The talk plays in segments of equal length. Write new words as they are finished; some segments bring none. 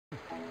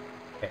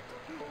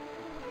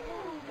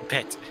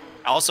pit.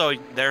 Also,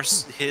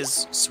 there's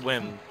his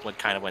swim what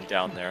kind of went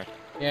down there.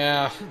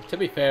 Yeah, to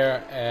be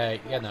fair,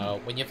 you know,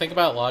 when you think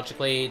about it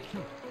logically,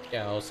 you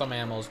know, some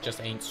animals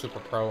just ain't super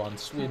pro on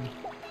swim.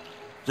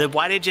 Then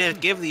why did you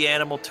give the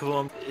animal to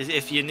him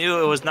if you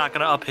knew it was not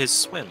going to up his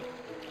swim?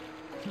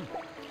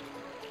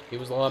 He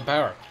was low on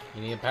power.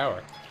 He needed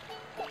power.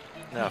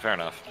 No, fair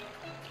enough.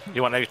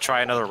 You want to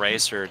try another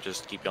race or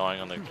just keep going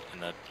on in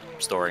the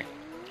story?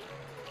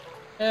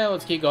 Yeah,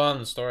 let's keep going on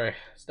the story.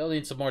 Still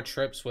need some more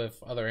trips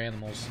with other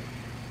animals.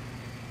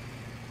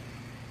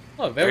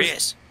 Look, There he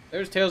is.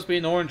 there's Tails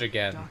being orange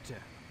again. Doctor,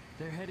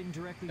 they're heading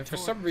directly And for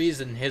toward some us.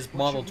 reason, his What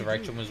model should we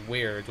direction do? was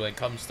weird when it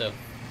comes to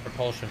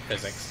propulsion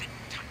physics.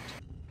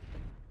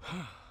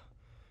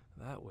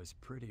 That was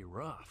pretty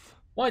rough.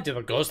 Why did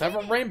the ghost have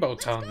a rainbow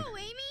tongue? Go,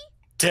 Amy.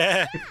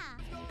 Duh.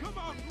 Come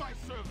off my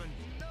servant!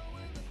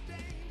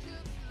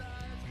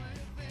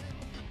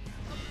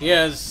 He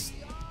has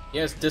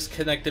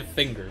disconnected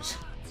fingers.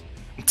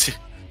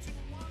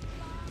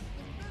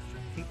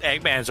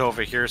 Eggman's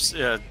over here,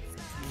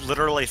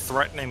 literally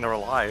threatening their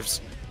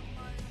lives.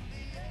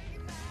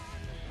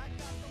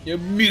 You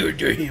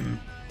murder him.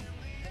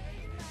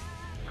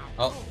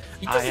 Oh,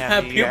 he I doesn't am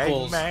have the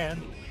pupils.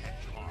 Eggman.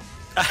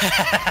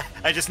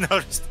 I just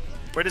noticed.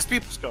 Where does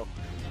pupils go?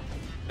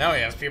 Now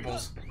he has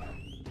pupils.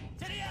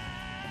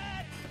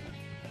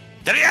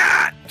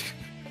 Idiot!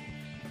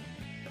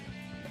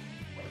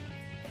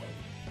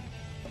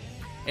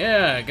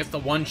 Yeah, I guess the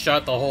one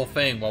shot the whole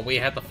thing while we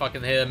had to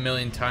fucking hit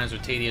 1,000,000 times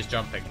with tedious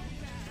jumping.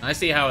 I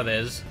see how it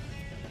is.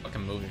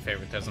 Fucking movie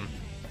favoritism.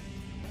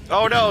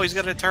 Oh no, he's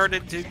gonna turn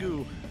into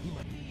goo.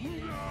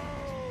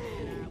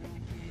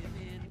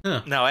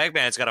 Huh. No,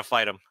 Eggman's gotta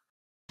fight him.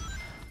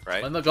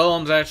 Right? When the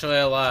golem's actually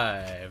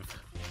alive.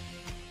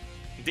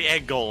 The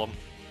egg golem.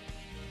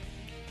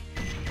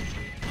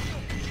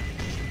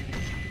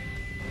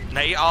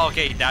 Now,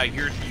 okay, now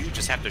you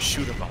just have to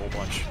shoot him a whole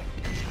bunch.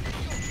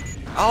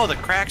 Oh, the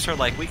cracks are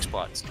like weak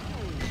spots.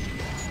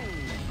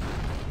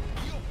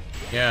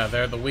 Yeah,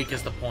 they're the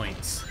weakest of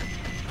points.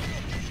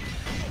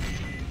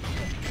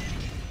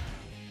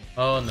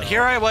 Oh no.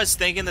 Here I was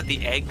thinking that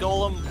the egg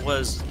golem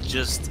was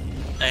just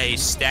a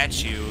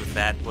statue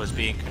that was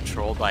being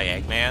controlled by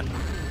Eggman.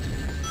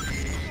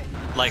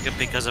 Like,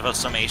 because of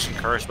some ancient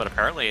curse, but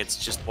apparently it's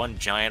just one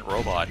giant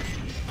robot.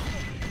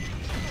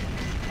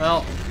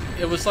 Well,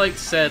 it was like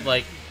said,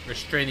 like,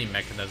 restraining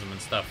mechanism and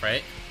stuff,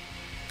 right?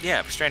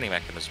 Yeah, restraining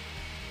mechanism.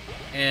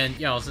 And,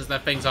 you know, since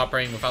that thing's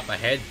operating without the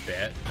head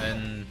bit,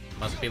 then it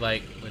must be,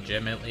 like,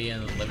 legitimately a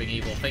living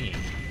evil thingy.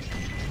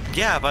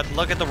 Yeah, but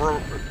look at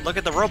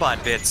the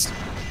robot bits.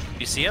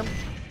 You see him?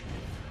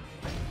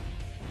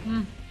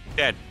 Hmm.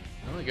 Dead.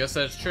 Well, I guess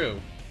that's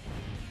true.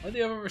 Why do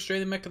you have a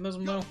restraining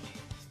mechanism, though?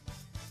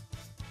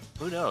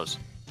 Who knows?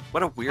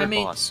 What a weird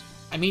boss.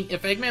 I mean,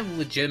 if Eggman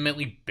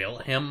legitimately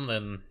built him,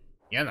 then,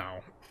 you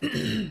know.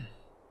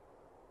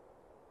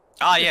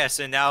 Ah, yes,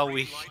 and now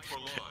we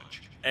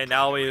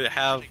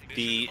have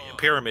the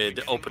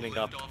pyramid opening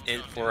up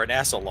for a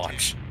NASA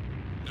launch.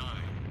 9,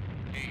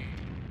 8,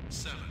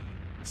 7,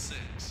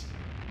 6,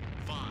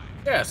 5,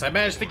 Yes, I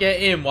managed to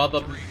get in while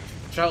the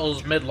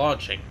shuttle's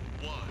mid-launching.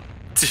 1.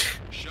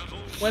 Shuttle.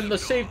 When the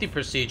safety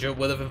procedure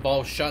would have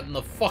involved shutting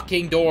the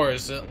fucking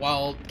doors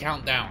while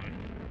countdown.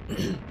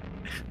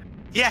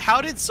 Yeah,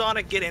 how did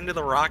Sonic get into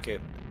the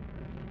rocket?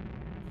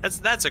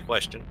 That's a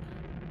question.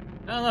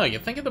 I don't know, you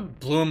think it would have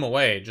blew him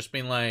away, just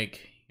being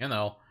like, you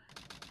know,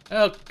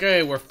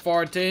 okay, we're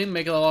farting,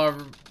 making a lot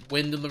of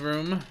wind in the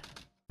room.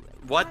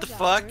 What the Hi,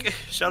 fuck? Doctor.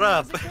 Shut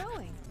How's up. it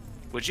going?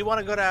 Would you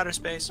want to go to outer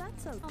space?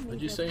 That's okay. What'd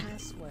you say?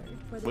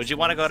 Would you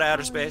wanna go to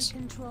outer space?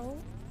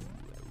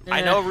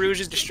 I know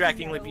Rouge is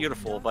distractingly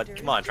beautiful, but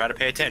come on, try to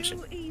pay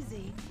attention.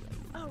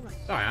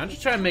 Sorry, I'm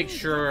just trying to make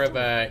sure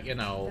that, you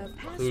know,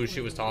 who she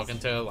was talking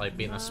to, like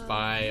being a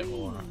spy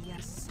or...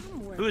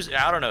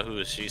 I don't know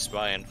who she's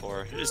spying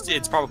for.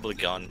 It's probably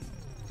Gun.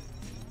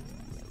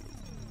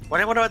 What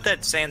about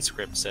that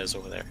Sanskrit says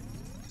over there?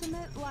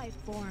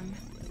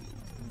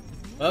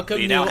 Welcome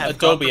We to now have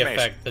Adobe confirmation.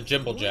 Effect, the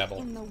Jimble Jabble.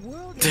 In the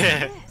world is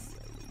this?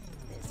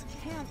 This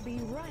can't be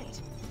right.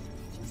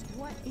 Just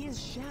what is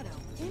Shadow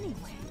anyway?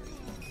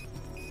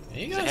 Are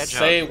you It's a gonna hedgehog.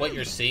 say what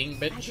you're seeing, I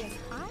bitch? guess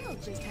I'll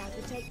just have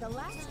to take the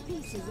last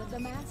pieces of the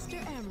Master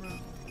Emerald.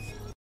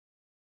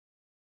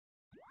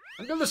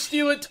 I'm gonna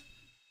steal it!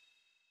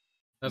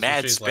 That's what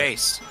Mad she's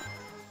space.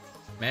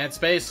 Like. Mad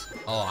space?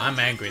 Oh, I'm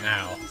angry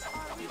now.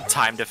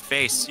 Time to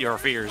face your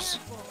fears.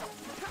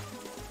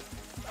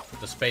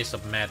 The space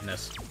of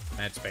madness.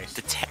 Mad space.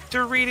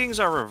 Detector readings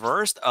are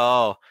reversed?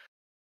 Oh.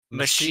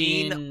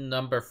 Machine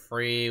number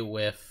 3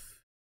 with...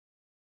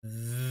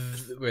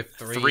 with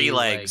three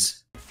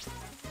legs.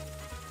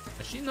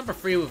 Machine number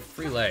 3 with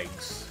 3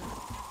 legs.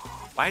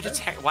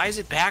 Why is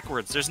it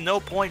backwards? There's no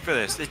point for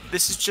this.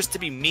 This is just to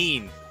be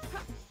mean.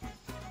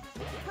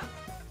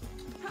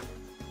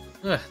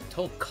 Ugh,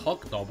 total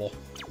cock noble.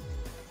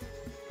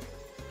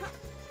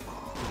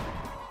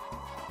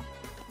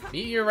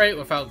 Meteorite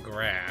without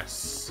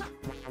grass.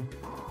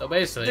 So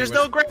basically, There's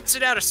no grass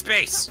in outer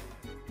space.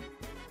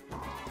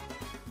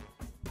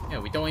 Yeah,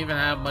 we don't even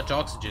have much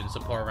oxygen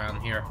support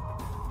around here.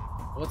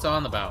 What's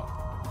on about?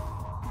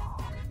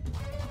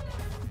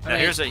 Now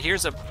here's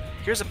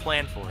a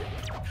plan for you.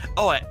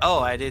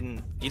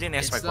 You didn't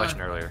answer my It's question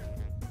not- earlier.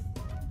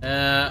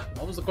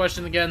 What was the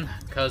question again?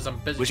 Because I'm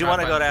busy. Would you trying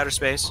want to go find- to outer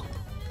space?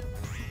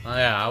 Oh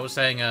yeah, I was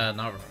saying,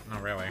 not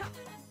really.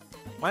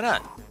 Why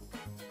not?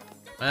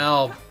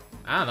 Well,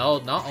 I don't know.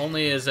 Not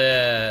only is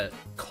it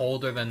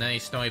colder than any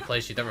snowy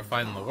place you'd ever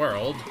find in the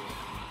world,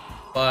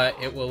 but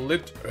it will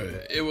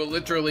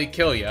literally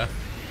kill you.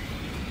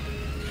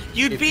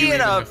 You'd If be you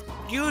in even-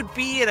 you'd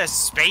be in a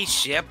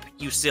spaceship,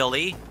 you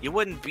silly. You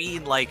wouldn't be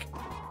in like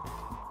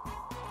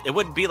it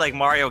wouldn't be like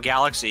Mario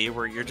Galaxy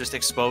where you're just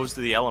exposed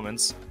to the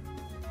elements.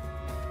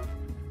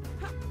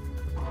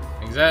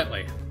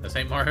 Exactly. This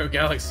ain't Mario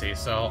Galaxy,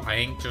 so I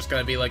ain't just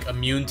gonna be like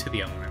immune to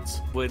the elements.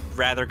 Would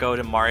rather go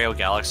to Mario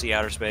Galaxy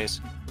outer space.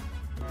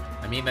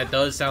 I mean, that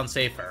does sound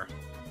safer.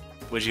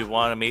 Would you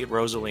want to meet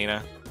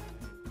Rosalina?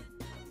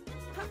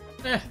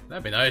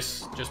 That'd be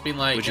nice. Just being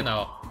like, Would you-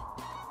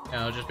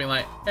 just being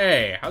like,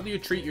 hey, how do you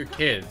treat your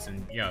kids?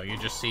 And, you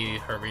just see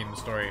her reading the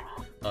story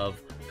of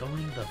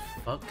going the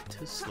fuck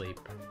to sleep.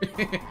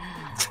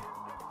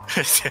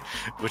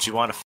 Would you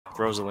want to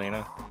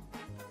Rosalina?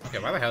 Okay,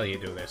 why the hell do you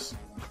do this?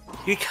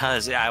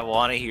 Because I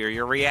want to hear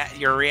your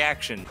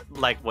reaction,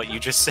 like what you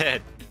just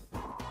said.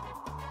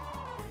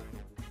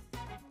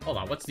 Hold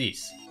on, what's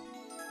these?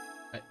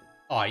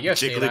 Oh,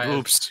 yes, Jiggly that is-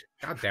 boops.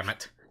 God damn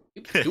it.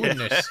 You keep doing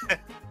this.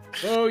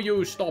 Oh,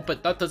 you stop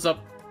it. That is a...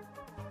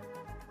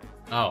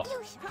 Oh.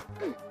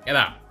 Get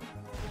out.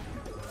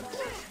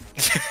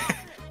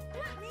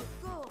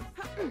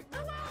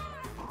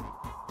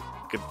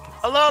 Good.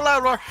 Hello,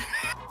 Loudwar.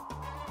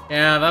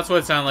 Yeah, that's what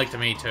it sounded like to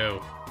me,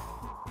 too.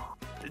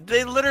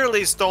 They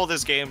literally stole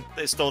this game.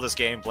 They stole this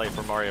gameplay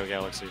from Mario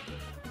Galaxy.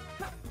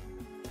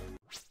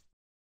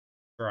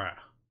 Bruh.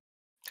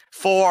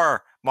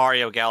 For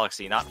Mario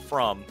Galaxy, not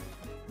from.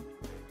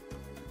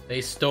 They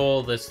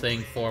stole this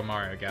thing for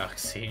Mario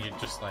Galaxy, and you're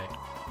just like...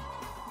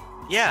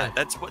 Yeah, Yeah.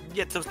 that's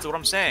what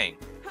I'm saying.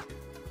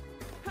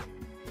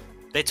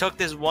 They took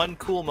this one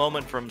cool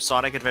moment from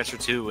Sonic Adventure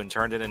 2 and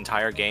turned an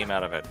entire game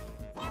out of it.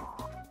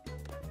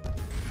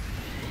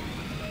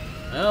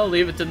 Well,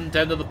 leave it to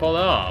Nintendo to pull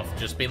it off.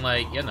 Just being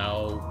like,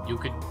 you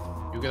could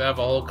have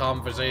a whole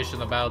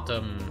conversation about,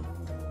 something.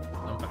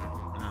 I don't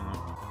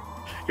know.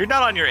 You're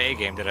not on your A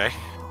game today.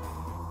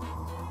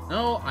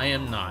 No, I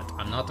am not.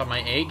 I'm not on my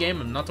A game,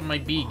 I'm not on my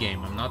B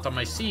game, I'm not on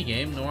my C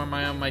game, nor am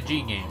I on my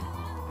G game.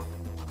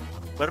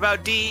 What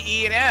about D,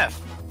 E, and F?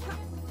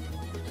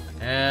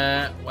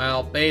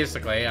 Well,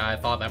 basically, I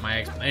thought that my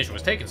explanation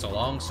was taking so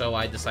long, so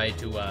I decided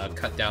to,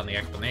 cut down the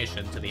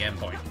explanation to the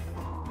endpoint.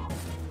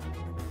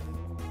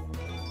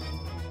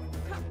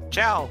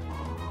 Ciao.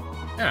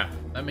 Yeah,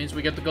 that means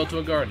we get to go to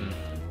a garden.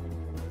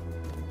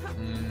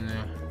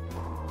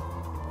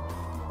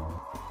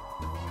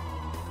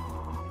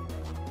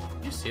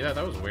 You see that?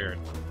 That was weird.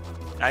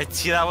 I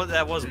see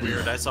that was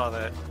weird. I saw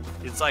that.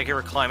 It's like you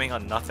were climbing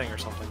on nothing or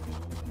something.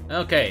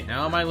 Okay,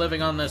 now am I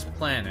living on this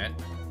planet?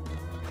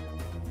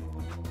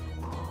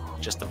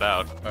 Just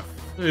about. For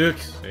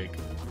fuck's sake.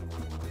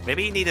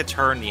 Maybe you need to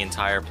turn the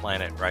entire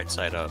planet right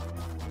side up.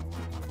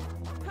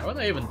 How would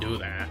I even do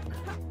that?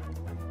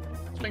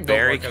 It's been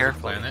Very Goatwalk as a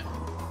carefully. planet.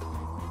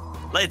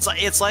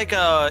 It's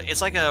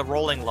like a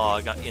rolling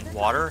log in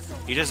water.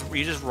 You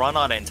just run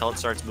on it until it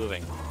starts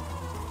moving.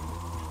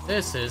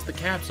 This is the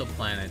capsule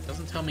planet.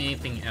 Doesn't tell me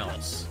anything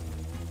else.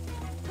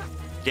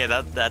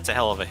 Yeah, that's a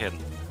hell of a hint.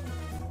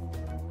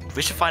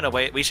 We should find a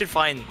way. We should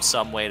find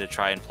some way to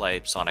try and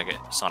play Sonic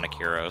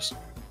Heroes.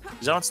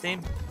 Is that on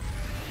Steam?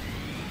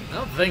 I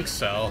don't think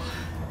so.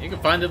 You can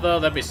find it though,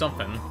 that'd be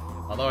something.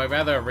 Although I'd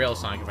rather a real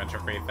Sonic Adventure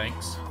free,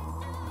 thanks.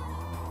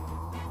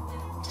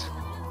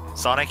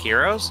 Sonic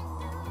Heroes?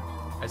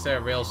 I say a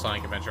real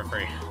Sonic Adventure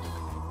free.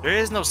 There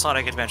is no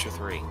Sonic Adventure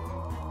 3.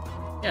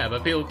 Yeah,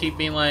 but people keep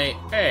being like,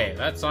 hey,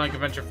 that's Sonic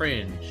Adventure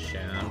free and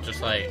shit. And I'm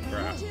just like,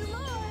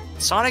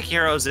 bruh. Sonic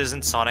Heroes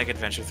isn't Sonic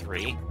Adventure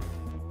 3.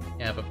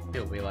 Yeah, but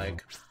people be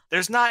like,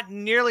 There's not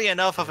nearly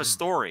enough of a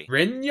story.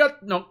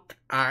 Rinyatnok,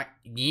 I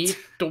need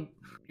to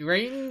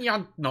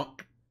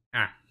Rinyatnok.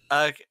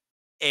 A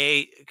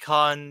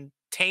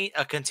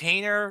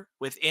container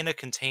within a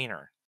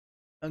container.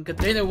 A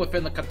container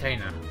within a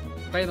container.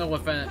 Container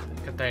within a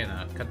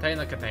container.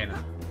 Container.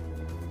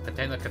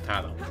 Container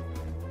potato.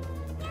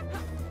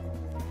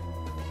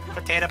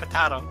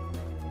 Potato.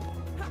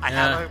 I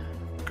have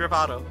a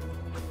gravado.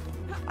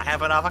 I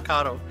have an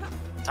avocado.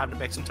 Time to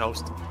make some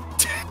toast.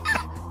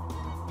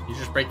 You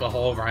just break the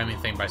whole rhyming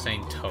thing by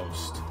saying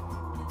toast.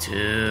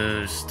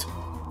 Toast.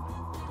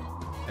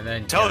 And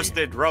then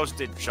Toasted,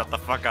 roasted. Shut the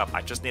fuck up.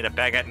 I just need a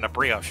baguette and a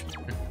brioche.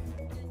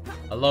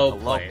 a low A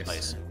low place.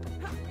 place.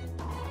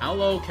 How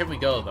low can we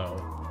go though?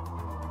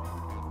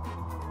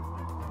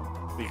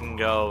 We can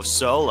go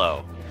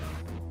solo.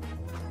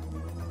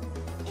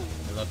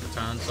 We left the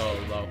town so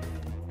low.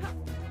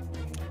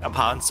 I'm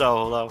Han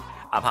Solo.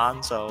 I'm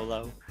Han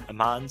Solo. I'm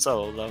Han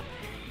Solo.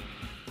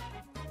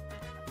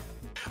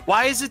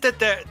 Why is it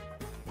that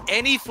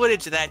any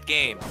footage of that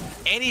game,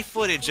 any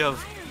footage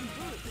of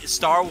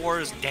Star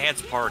Wars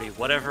Dance Party,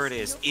 whatever it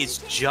is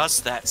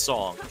just that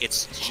song.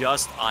 It's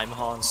just I'm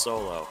Han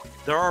Solo.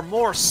 There are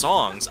more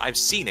songs. I've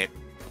seen it.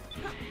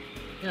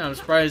 Yeah, I'm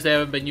surprised they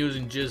haven't been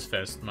using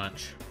Jizzfest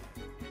much.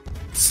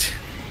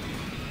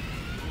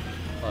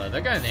 Well, if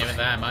they're gonna name it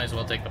that, I might as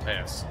well take the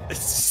piss.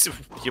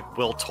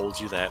 Will told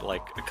you that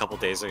like a couple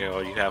days ago.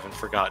 You haven't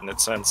forgotten it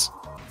since.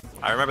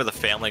 I remember the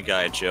Family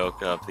Guy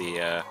joke of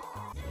the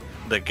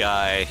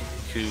guy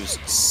who's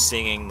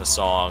singing the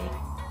song,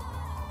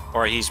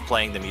 or he's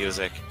playing the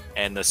music,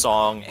 and the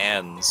song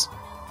ends.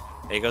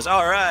 And he goes,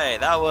 "All right,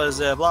 that was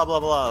blah blah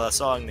blah, the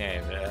song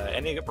name.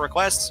 Any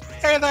requests?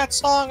 Play that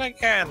song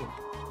again."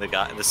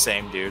 The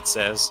same dude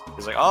says,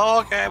 he's like,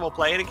 "Oh, okay, we'll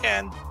play it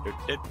again."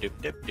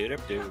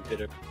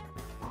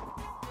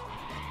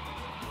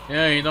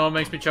 Yeah, you know what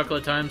makes me chuckle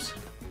at times?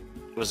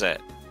 What was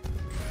that?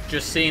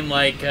 Just seem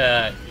like,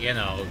 you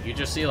know, you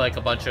just see like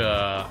a bunch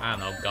of, I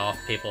don't know, golf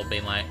people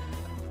being like,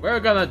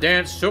 "We're gonna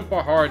dance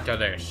super hard to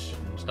this,"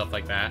 and stuff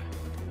like that.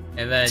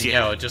 And then, you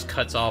know, it just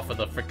cuts off with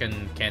the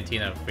freaking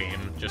Cantina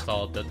theme, just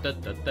all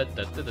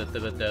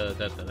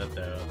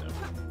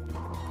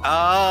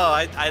Oh,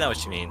 I know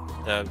what you mean.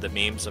 The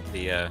memes of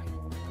the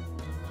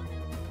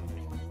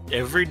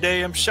 "Every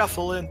day I'm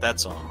shuffling"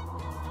 that song.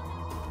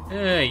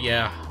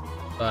 Yeah,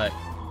 but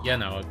you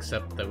know,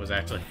 except that was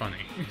actually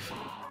funny.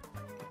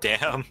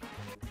 Damn.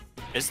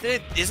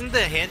 Isn't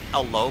the hint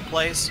a low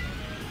place?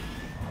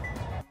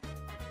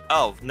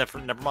 Oh, never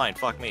mind.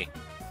 Fuck me.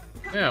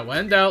 Yeah, when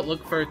in doubt,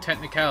 look for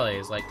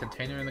technicalities like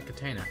container in the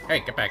container.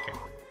 Hey, get back here.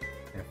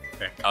 Yeah,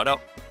 back. Oh no.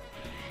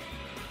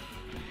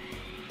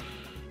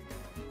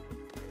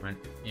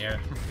 Yeah.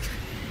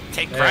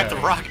 Take Brad the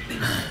Rock.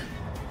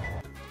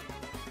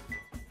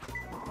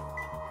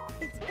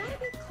 It's gotta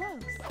be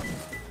close.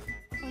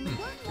 Only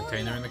one more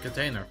Container in the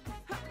container.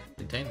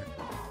 Container.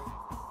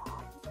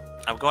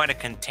 I'm going to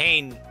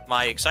contain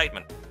my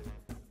excitement.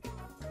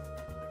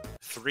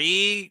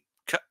 Three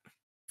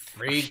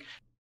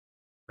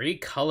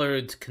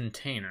colored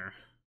container.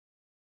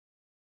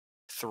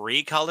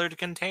 Three-colored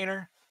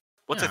container?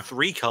 What's a Yeah.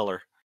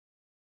 three-color?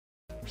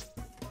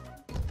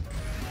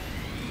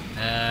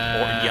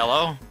 Or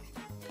yellow?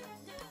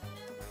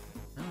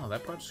 Oh,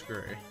 that part's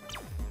screwy.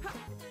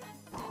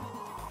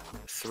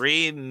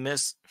 Three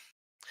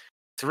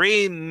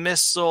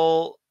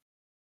missile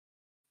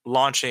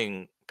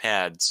launching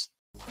pads.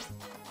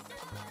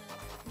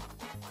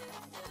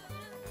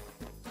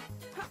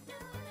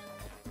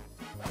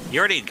 You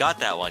already got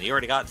that one. You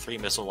already got 3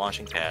 missile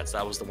launching pads.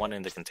 That was the one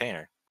in the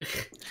container.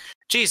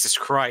 Jesus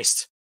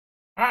Christ.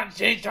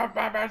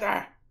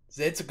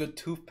 It's a good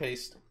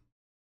toothpaste.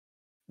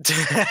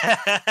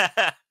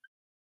 Might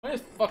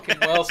as fucking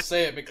well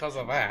say it because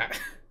of that.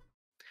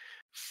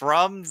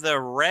 From the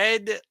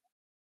red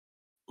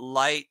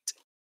light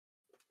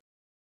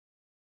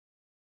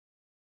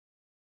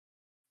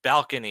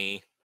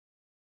balcony,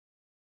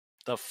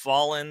 the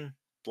fallen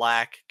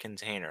black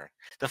container.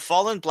 The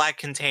fallen black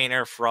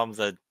container from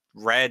the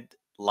red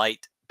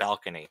light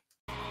balcony.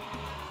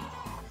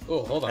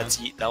 Oh, hold on.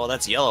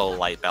 That's yellow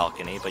light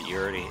balcony, but you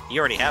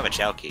already have a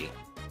Chowkey.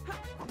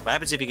 What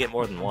happens if you get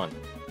more than one?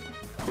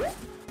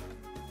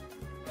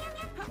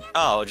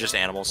 Oh, just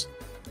animals.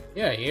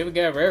 Yeah, you even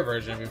get a rare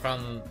version if you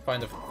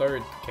find a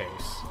third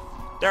case.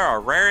 There are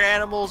rare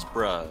animals,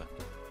 bruh.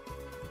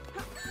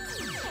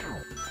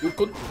 You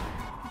could.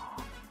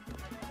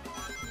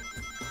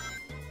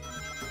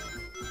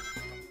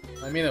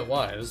 I mean, it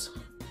was.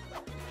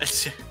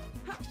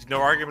 No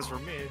arguments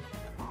from me.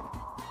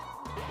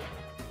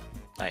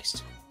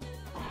 Nice.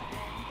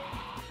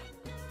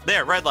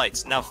 There, red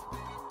lights. Now.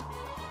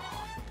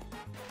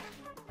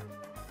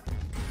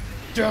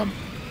 Jump.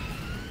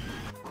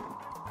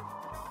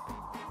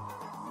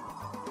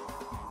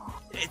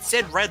 It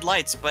said red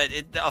lights, but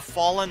a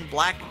fallen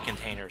black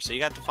container, so you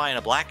got to find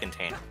a black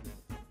container.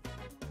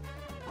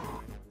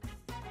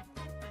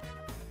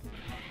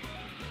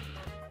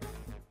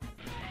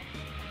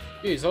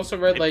 There's also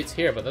red lights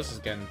here, but this is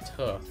getting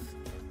tough.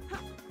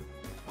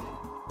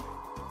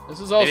 This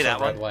is also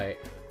that red one. light.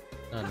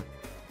 None.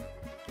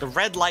 The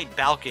red light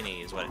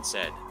balcony is what it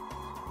said.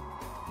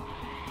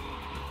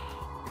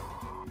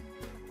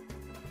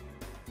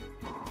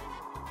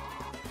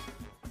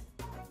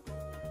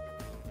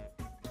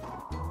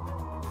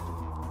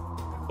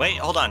 Wait,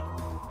 hold on.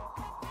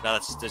 No,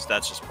 that's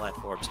just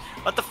platforms.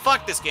 What the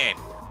fuck, this game?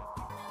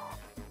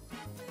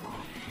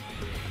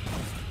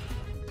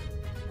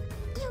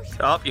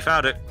 Oh, you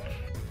found it.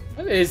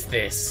 What is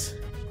this?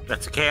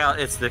 That's a chaos.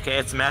 It's the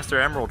Master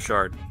Emerald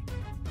Shard.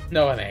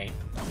 No, it ain't.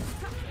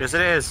 Yes,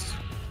 it is.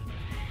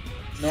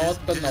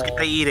 Not the Just no.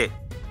 gotta eat it.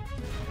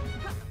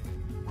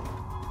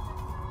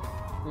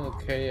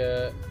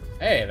 Okay,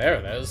 hey, there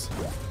it is.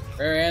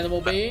 Rare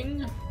animal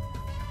being.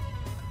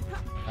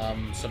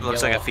 Some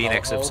Looks like a yellow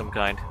phoenix ho-ho. of some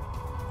kind.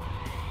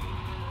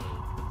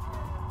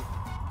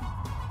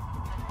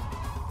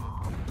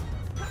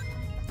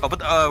 Oh, but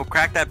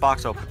crack that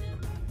box open.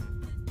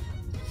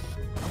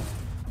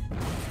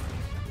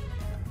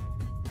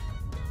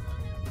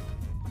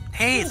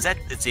 Hey,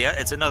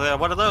 it's another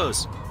one of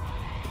those.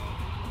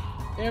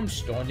 Damn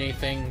stony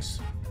things.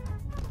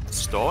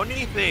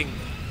 Stony thing.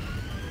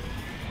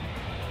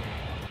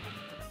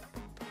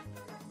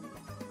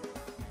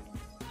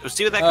 Let's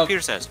see what that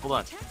computer says. Hold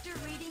on. Detector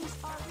readings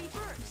are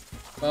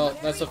reversed. Well,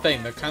 that's the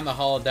thing. They're kind of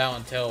hollowed out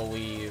until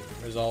we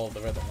resolve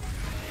the riddle.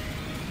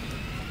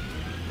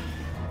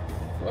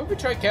 What if we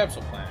try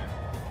Capsule Planet?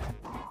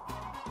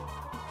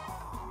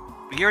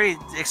 We already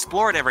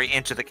explored every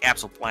inch of the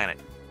capsule planet.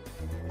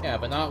 Yeah,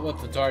 but not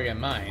with the target in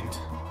mind.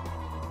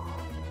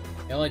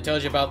 It only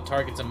tells you about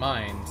targets in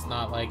mind. It's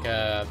not like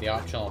the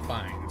optional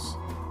finds.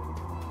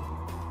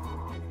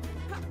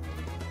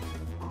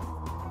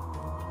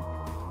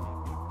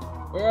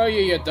 Where are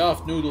you, you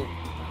daft noodle?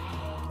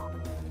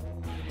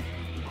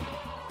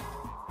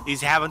 He's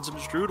having some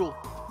strudel.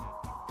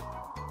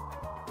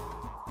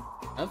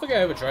 I don't think I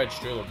ever tried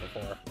strudel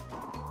before.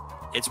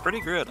 It's pretty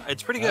good.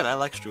 It's pretty good. I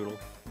like strudel.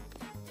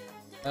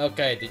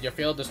 Okay, did you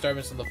feel a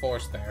disturbance in the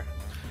force there?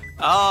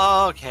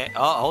 Oh, okay.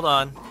 Oh, hold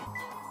on.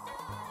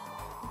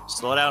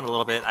 Slow down a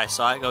little bit. I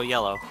saw it go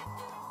yellow.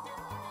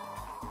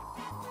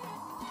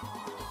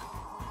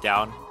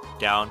 Down,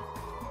 down,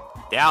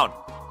 down.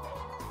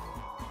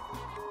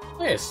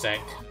 Wait a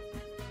sec.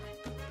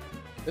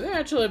 Could there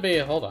actually be...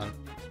 Hold on.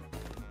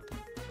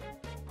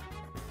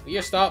 Will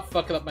you stop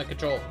fucking up my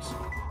controls?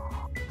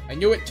 I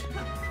knew it!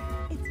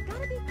 It's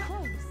gotta be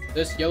close.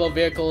 This yellow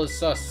vehicle is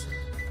sus.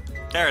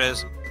 There it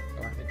is.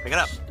 Pick it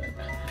up.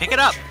 Pick it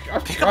up.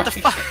 I'm Pick up the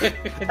trying.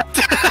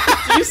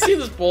 fuck. Do you see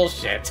this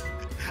bullshit?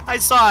 I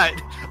saw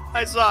it.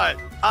 I saw it.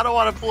 I don't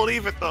want to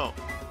believe it though.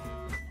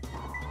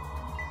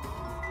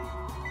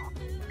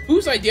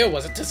 Whose idea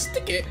was it to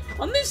stick it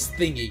on this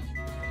thingy?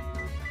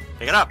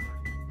 Pick it up.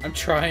 I'm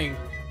trying.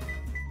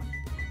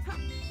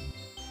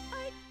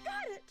 I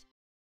got it.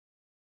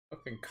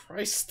 Fucking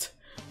Christ.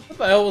 What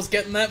the hell was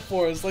getting that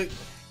for? It's like,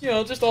 you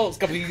know, just all...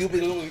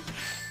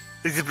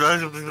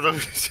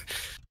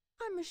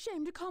 I'm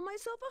ashamed to call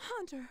myself a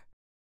hunter.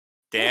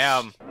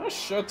 Damn. Oh,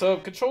 shut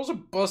up. Controls are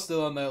busted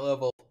on that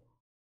level.